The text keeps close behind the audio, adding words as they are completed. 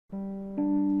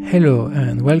Hello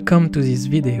and welcome to this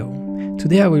video.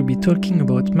 Today I will be talking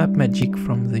about MapMagic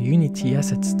from the Unity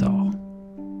Asset Store.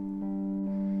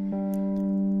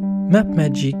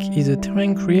 MapMagic is a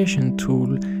terrain creation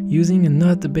tool using a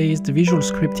node-based visual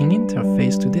scripting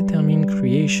interface to determine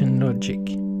creation logic.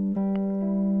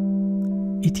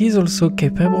 It is also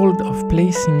capable of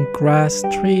placing grass,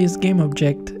 trees, game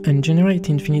objects, and generate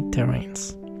infinite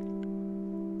terrains.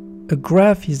 A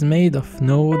graph is made of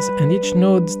nodes, and each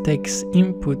node takes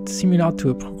input similar to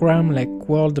a program like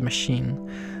World Machine.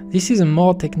 This is a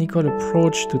more technical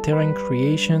approach to terrain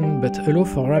creation, but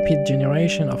allows for rapid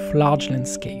generation of large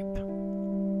landscape.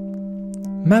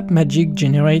 MapMagic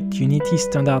generates Unity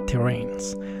standard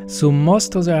terrains, so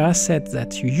most other assets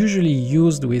that you usually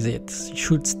used with it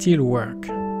should still work.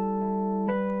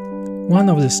 One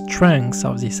of the strengths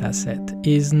of this asset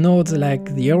is nodes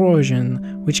like the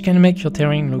erosion, which can make your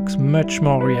terrain look much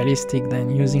more realistic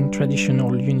than using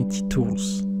traditional Unity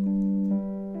tools.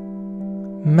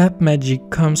 MapMagic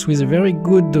comes with a very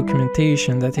good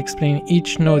documentation that explains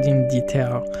each node in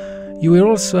detail. You will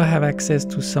also have access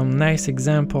to some nice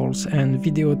examples and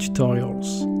video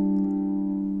tutorials.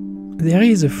 There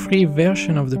is a free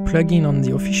version of the plugin on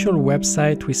the official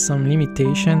website with some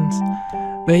limitations,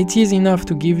 but it is enough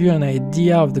to give you an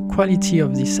idea of the quality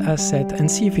of this asset and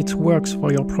see if it works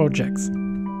for your projects.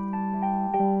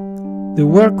 The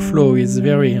workflow is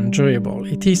very enjoyable.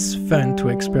 It is fun to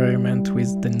experiment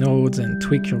with the nodes and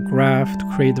tweak your graph to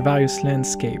create various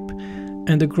landscapes,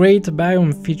 and the great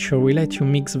biome feature will let you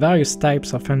mix various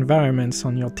types of environments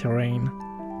on your terrain.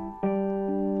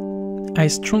 I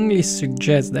strongly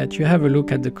suggest that you have a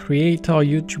look at the creator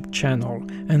YouTube channel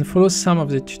and follow some of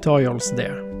the tutorials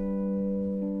there.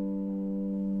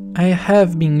 I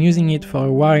have been using it for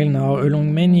a while now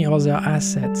along many other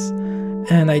assets,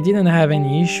 and I didn't have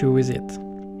any issue with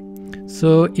it.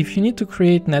 So if you need to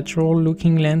create natural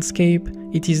looking landscape,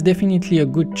 it is definitely a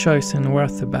good choice and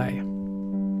worth a buy.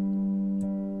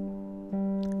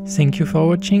 Thank you for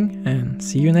watching and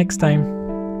see you next time.